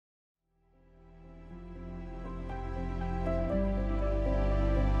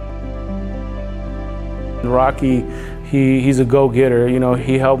Rocky, he's a go-getter. You know,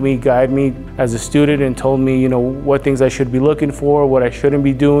 he helped me, guide me as a student, and told me, you know, what things I should be looking for, what I shouldn't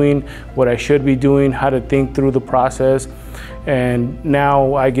be doing, what I should be doing, how to think through the process. And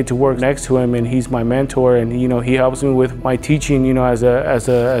now I get to work next to him, and he's my mentor, and you know, he helps me with my teaching, you know, as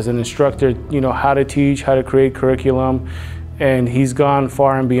an instructor, you know, how to teach, how to create curriculum. And he's gone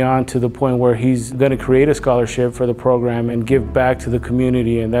far and beyond to the point where he's going to create a scholarship for the program and give back to the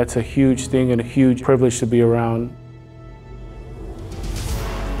community, and that's a huge thing and a huge privilege to be around.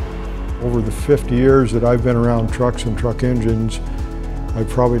 Over the 50 years that I've been around trucks and truck engines, I've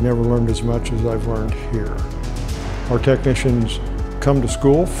probably never learned as much as I've learned here. Our technicians come to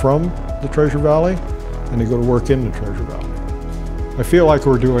school from the Treasure Valley, and they go to work in the Treasure Valley. I feel like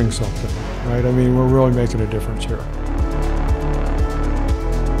we're doing something, right? I mean, we're really making a difference here.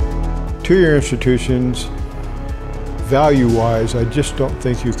 Two-year institutions, value-wise, I just don't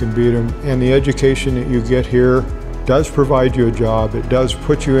think you can beat them. And the education that you get here does provide you a job. It does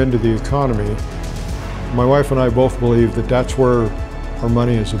put you into the economy. My wife and I both believe that that's where our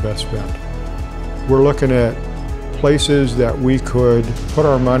money is the best spent. We're looking at places that we could put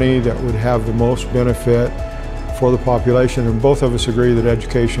our money that would have the most benefit for the population, and both of us agree that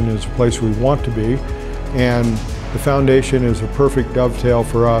education is a place we want to be, and the foundation is a perfect dovetail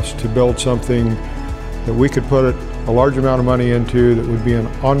for us to build something that we could put a large amount of money into that would be an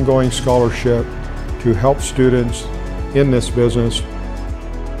ongoing scholarship to help students in this business.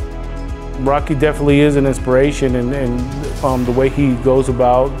 Rocky definitely is an inspiration, and the way he goes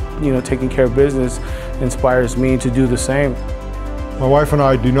about, you know, taking care of business inspires me to do the same. My wife and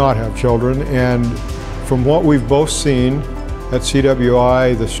I do not have children, and from what we've both seen at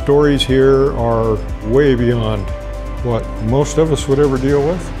CWI, the stories here are way beyond what most of us would ever deal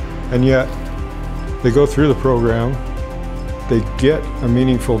with, and yet they go through the program, they get a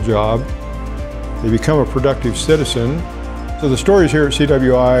meaningful job, they become a productive citizen. So the stories here at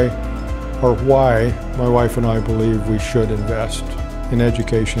CWI are why my wife and I believe we should invest in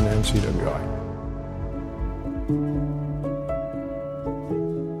education and CWI.